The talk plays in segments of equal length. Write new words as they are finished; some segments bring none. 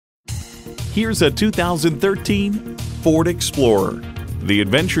Here's a 2013 Ford Explorer. The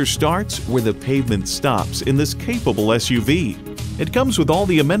adventure starts where the pavement stops in this capable SUV. It comes with all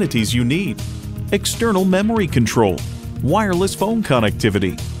the amenities you need: external memory control, wireless phone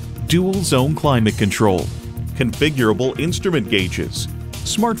connectivity, dual zone climate control, configurable instrument gauges,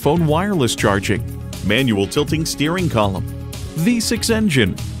 smartphone wireless charging, manual tilting steering column, V6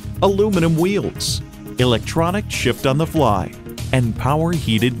 engine, aluminum wheels, electronic shift on the fly, and power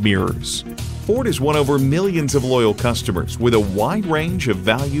heated mirrors. Ford has won over millions of loyal customers with a wide range of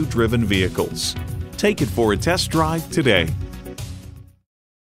value-driven vehicles. Take it for a test drive today.